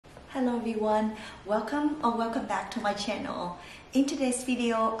Hello everyone, welcome back to my channel. In today's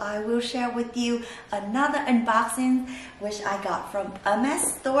video, I will share with you another unboxing which I got from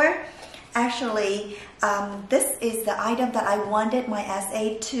Hermes store. Actually, this is the item that I wanted my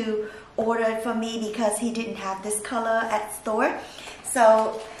SA to order for me because he didn't have this color at store.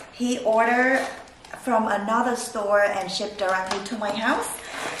 So he ordered from another store and shipped directly to my house.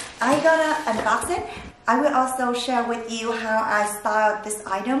 I'm gonna unbox it. I will also share with you how I styled this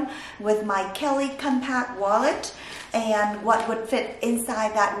item with my Kelly compact wallet and what would fit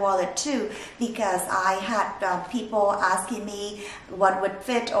inside that wallet too, because I had people asking me what would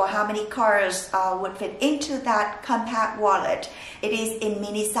fit or how many cards would fit into that compact wallet. It is in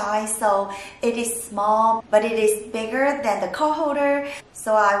mini size, so it is small, but it is bigger than the card holder.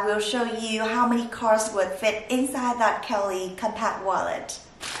 So I will show you how many cards would fit inside that Kelly compact wallet.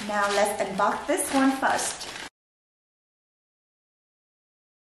 Now let's unbox this one first.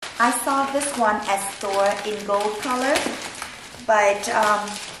 I saw this one at store in gold color, but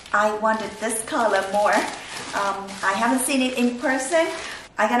I wanted this color more. I haven't seen it in person.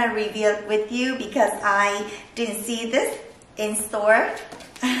 I'm gonna review it with you because I didn't see this in store.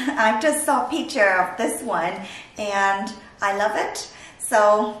 I just saw a picture of this one and I love it.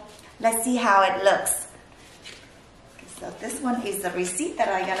 So let's see how it looks. So this one is the receipt that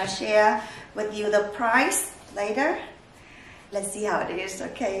I'm gonna share with you the price later. Let's see how it is,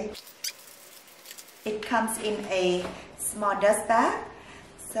 okay? It comes in a small dust bag.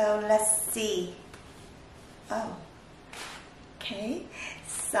 So let's see. Oh, okay.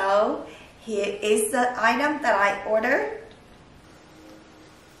 So here is the item that I ordered.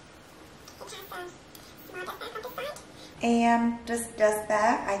 And this dust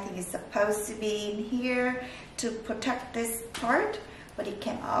bag, I think it's supposed to be in here to protect this part, but it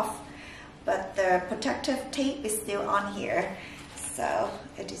came off. But the protective tape is still on here, so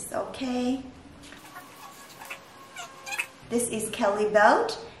it is okay. This is Kelly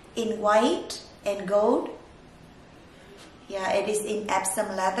belt in white and gold. Yeah, it is in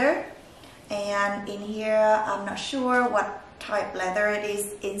Epsom leather. And in here, I'm not sure what type leather it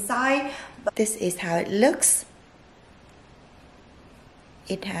is inside, but this is how it looks.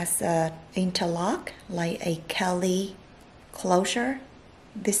 It has an interlock like a Kelly closure.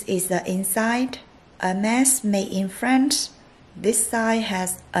 This is the inside. Hermes made in France. This side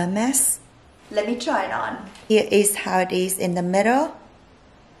has Hermes. Let me try it on. Here is how it is in the middle.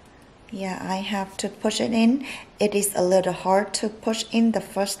 Yeah, I have to push it in. It is a little hard to push in the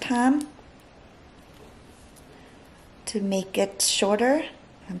first time. To make it shorter,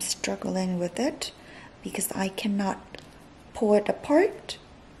 I'm struggling with it because I cannot pull it apart.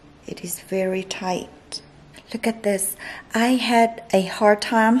 It is very tight. Look at this. I had a hard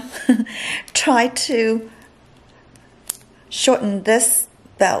time try to shorten this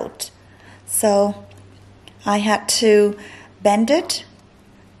belt. So I had to bend it,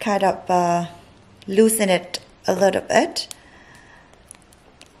 kind of loosen it a little bit.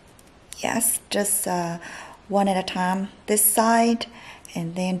 Yes, just one at a time. This side,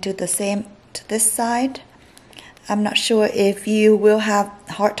 and then do the same to this side. I'm not sure if you will have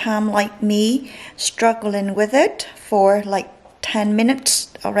a hard time like me struggling with it for like 10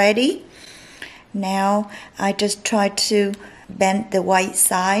 minutes already. Now I just try to bend the white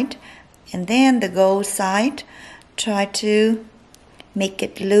side and then the gold side. Try to make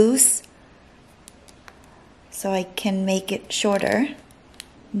it loose so I can make it shorter.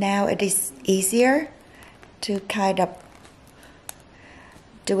 Now it is easier to kind of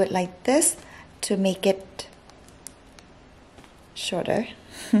do it like this to make it shorter.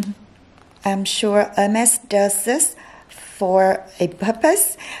 I'm sure Hermes does this for a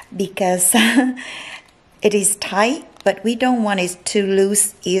purpose because it is tight, but we don't want it too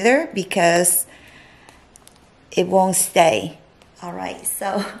loose either because it won't stay. Alright,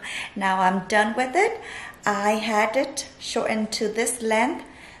 so now I'm done with it. I had it shortened to this length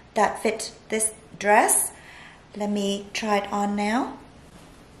that fits this dress. Let me try it on now.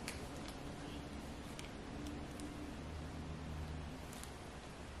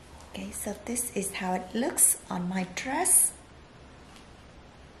 Okay, so this is how it looks on my dress.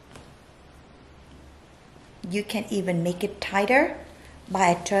 You can even make it tighter by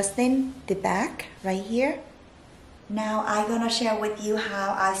adjusting the back right here. Now I'm gonna share with you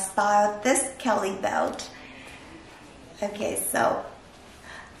how I styled this Kelly belt. Okay, so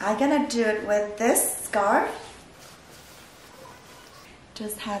I'm gonna do it with this scarf.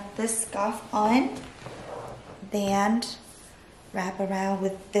 Just have this scarf on, then wrap around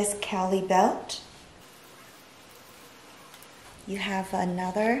with this Kelly belt. You have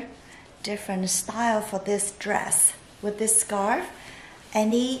another different style for this dress with this scarf.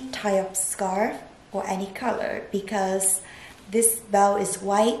 any type of scarf or any color, because this belt is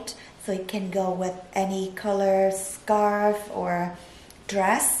white, so it can go with any color scarf or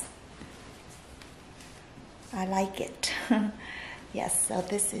dress. I like it. Yes, so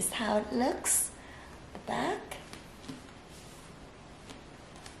this is how it looks, the back.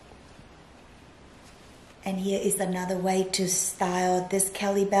 And here is another way to style this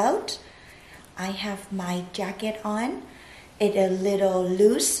Kelly belt. I have my jacket on. It's a little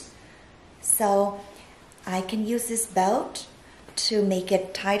loose, so I can use this belt to make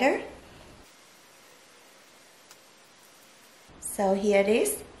it tighter. So here it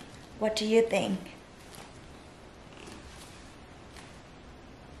is. What do you think?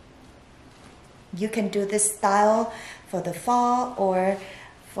 You can do this style for the fall or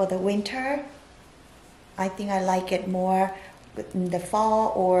for the winter. I think I like it more in the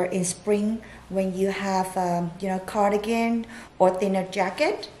fall or in spring when you have cardigan or thinner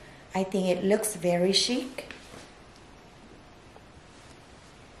jacket. I think it looks very chic.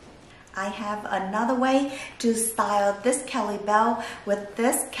 I have another way to style this Kelly belt with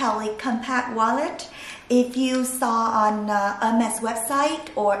this Kelly compact wallet. If you saw on Hermes website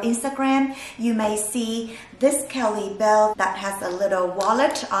or Instagram, you may see this Kelly belt that has a little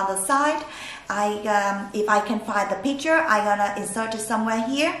wallet on the side. If I can find the picture, I'm gonna insert it somewhere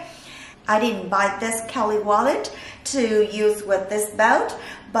here. I didn't buy this Kelly wallet to use with this belt,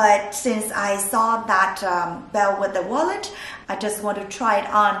 but since I saw that belt with the wallet, I just want to try it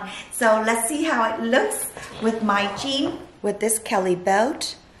on. So let's see how it looks with my jean. With this Kelly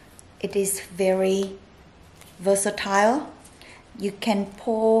belt, it is very versatile. You can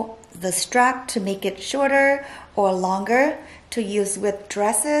pull the strap to make it shorter or longer to use with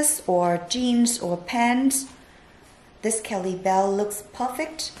dresses or jeans or pants. This Kelly belt looks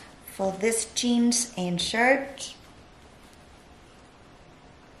perfect for this jeans and shirt.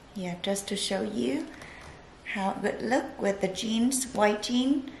 Yeah, just to show you how it would look with the jeans, white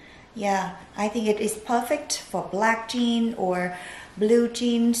jean. Yeah, I think it is perfect for black jean or blue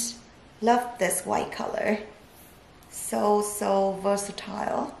jeans. Love this white color. So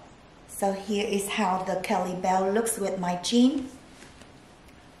versatile. So here is how the Kelly belt looks with my jean.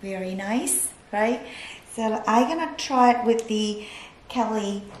 Very nice, right? So I'm gonna try it with the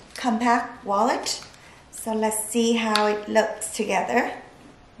Kelly compact wallet. So let's see how it looks together.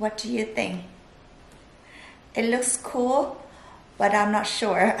 What do you think? It looks cool, but I'm not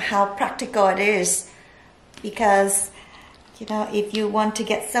sure how practical it is, because if you want to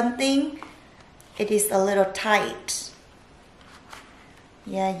get something, it is a little tight.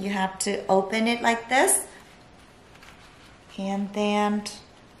 Yeah, you have to open it like this, and then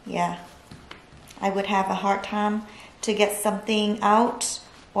yeah, I would have a hard time to get something out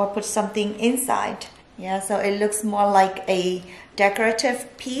or put something inside. Yeah, so it looks more like a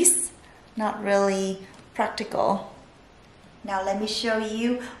decorative piece, not really practical. Now let me show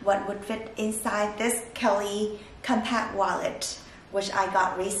you what would fit inside this Kelly compact wallet, which I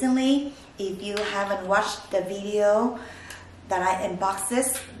got recently. If you haven't watched the video that I unboxed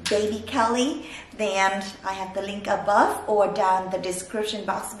this baby Kelly, then I have the link above or down the description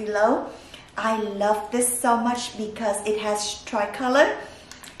box below. I love this so much because it has tricolor.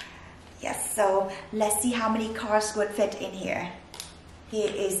 Yes, so let's see how many cards would fit in here. Here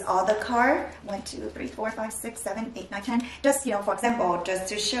is all the card. 1, 2, 3, 4, 5, 6, 7, 8, 9, 10. Just, for example, just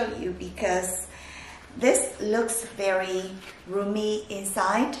to show you, because this looks very roomy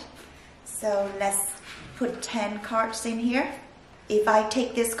inside. So let's put 10 cards in here. If I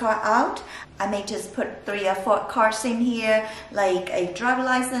take this card out, I may just put 3 or 4 cards in here, like a driver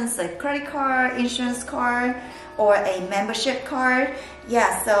license, a credit card, insurance card, or a membership card.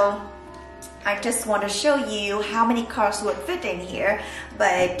 Yeah, so I just want to show you how many cards would fit in here,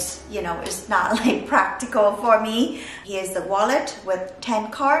 but it's not like practical for me. Here's the wallet with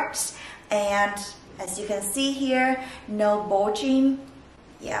 10 cards, and as you can see here, no bulging.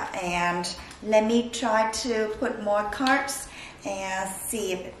 Yeah, and let me try to put more cards and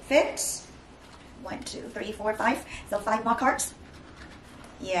see if it fits. 1, 2, 3, 4, 5. So 5 more cards.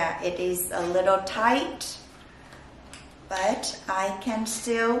 Yeah, it is a little tight, but I can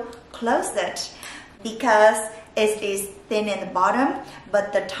still close it because it is thin in the bottom,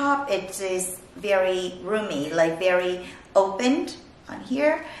 but the top it is very roomy, like very opened on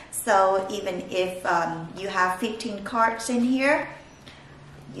here. So even if you have 15 cards in here,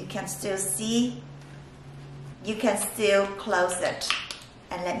 you can still see, you can still close it.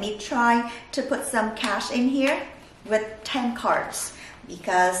 And let me try to put some cash in here with 10 cards,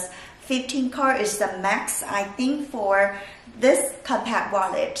 because 15 cards is the max, I think, for this compact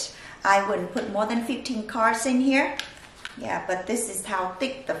wallet. I wouldn't put more than 15 cards in here. Yeah, but this is how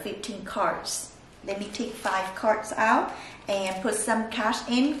thick the 15 cards. Let me take 5 cards out and put some cash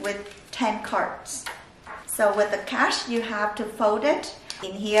in with 10 cards. So with the cash, you have to fold it.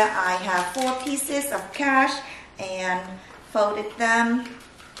 In here, I have 4 pieces of cash and folded them.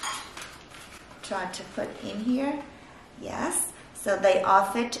 Try to put in here. Yes, so they all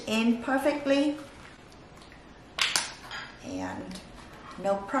fit in perfectly. And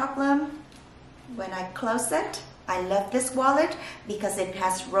no problem when I close it. I love this wallet because it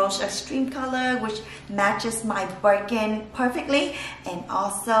has rose extreme color which matches my Birkin perfectly, and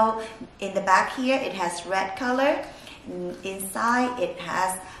also in the back here it has red color. Inside it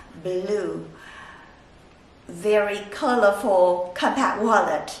has blue. Very colorful compact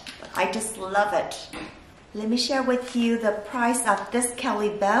wallet. I just love it. Let me share with you the price of this Kelly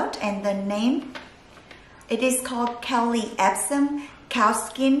belt and the name. It is called Kelly Epsom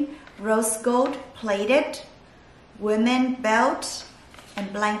Cowskin Rose Gold Plated Women Belt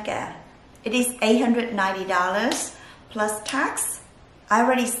and Blanket. It is $890 plus tax. I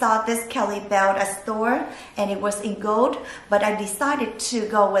already saw this Kelly belt at store and it was in gold, but I decided to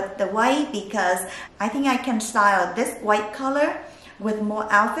go with the white because I think I can style this white color with more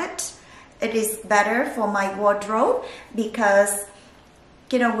outfit. It is better for my wardrobe because,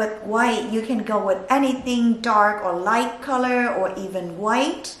 you know, with white you can go with anything dark or light color or even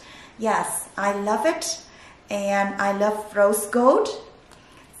white. Yes, I love it. And I love rose gold.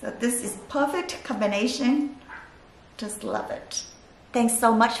 So this is perfect combination. Just love it. Thanks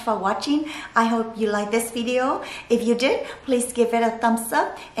so much for watching. I hope you liked this video. If you did, please give it a thumbs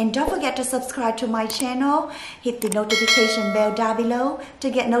up. And don't forget to subscribe to my channel. Hit the notification bell down below to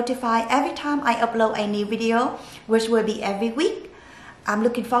get notified every time I upload a new video, which will be every week. I'm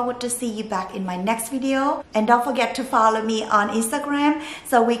looking forward to see you back in my next video. And don't forget to follow me on Instagram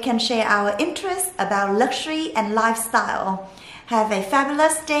so we can share our interests about luxury and lifestyle. Have a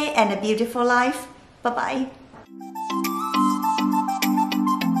fabulous day and a beautiful life. Bye-bye.